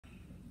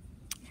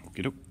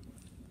Okie doke.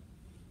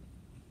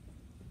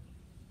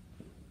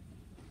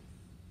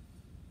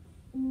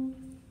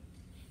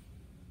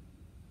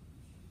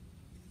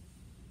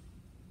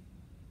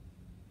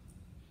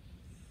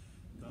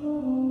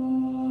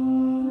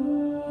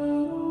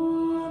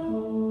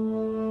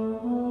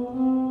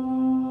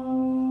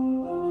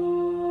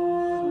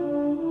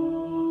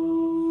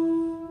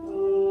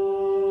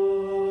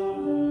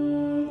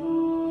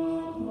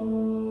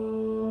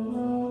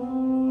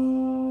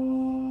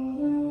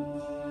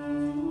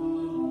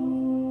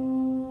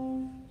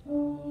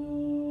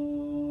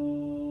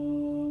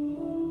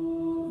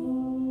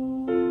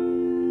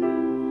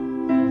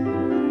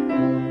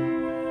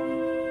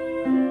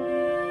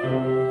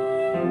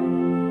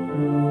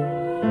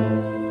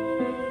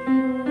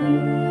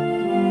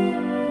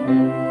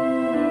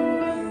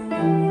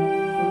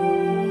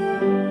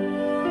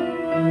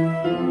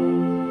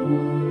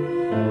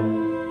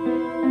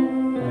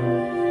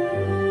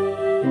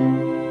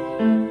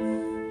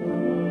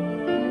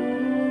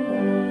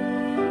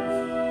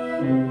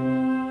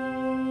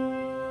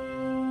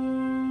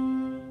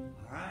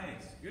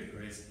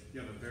 You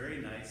have a very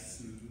nice,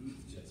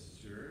 smooth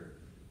gesture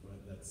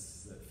that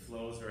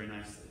flows very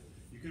nicely.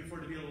 You can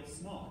afford to be a little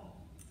smaller,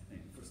 I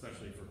think,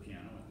 especially for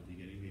piano at the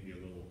beginning, maybe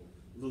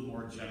a little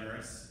more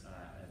generous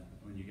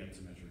when you get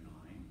to measure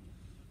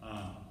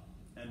 9.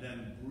 And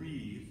then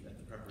breathe at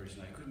the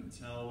preparation. I couldn't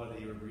tell whether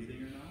you were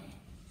breathing or not.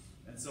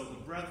 And so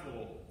the breath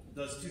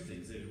does two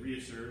things. It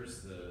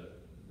reassures the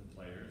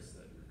players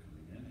that you're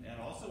coming in,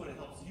 and also it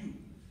helps you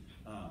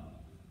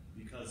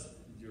because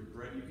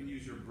you can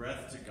use your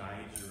breath to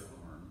guide your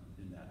arm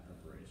in that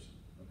preparation.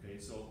 Okay,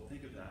 so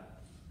think of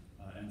that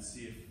and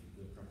see if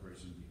the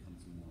preparation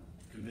becomes more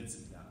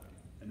convincing that way.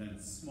 And then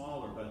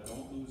smaller, but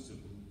don't lose the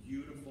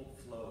beautiful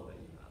flow that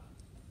you have.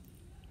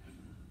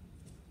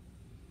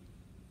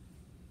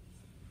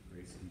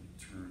 Grace, can you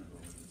turn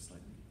over this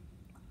slightly?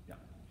 Yeah.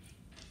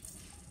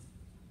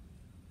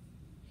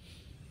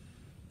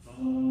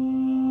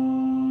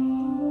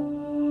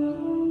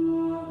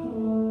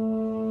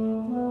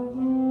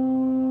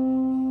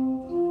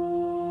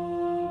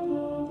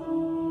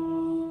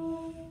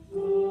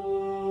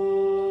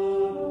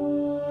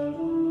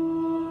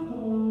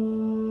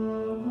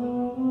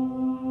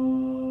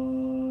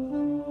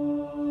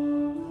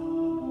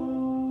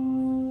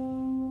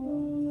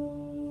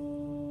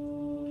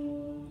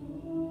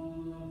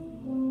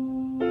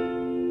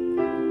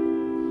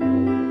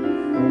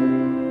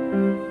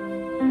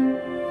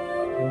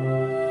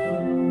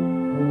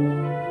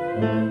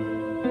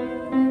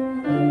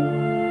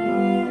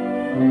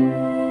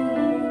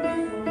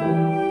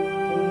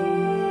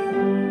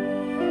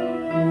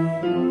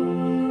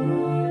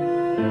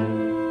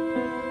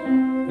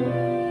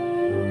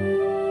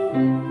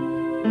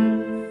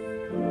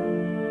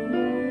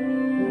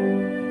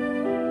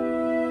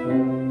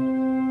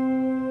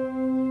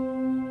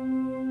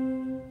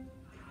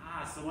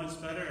 So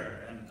much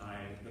better, and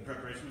the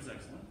preparation was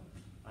excellent.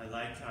 I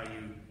liked how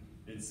you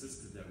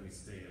insisted that we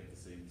stay at the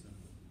same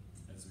tempo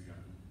as we got.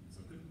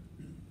 So good.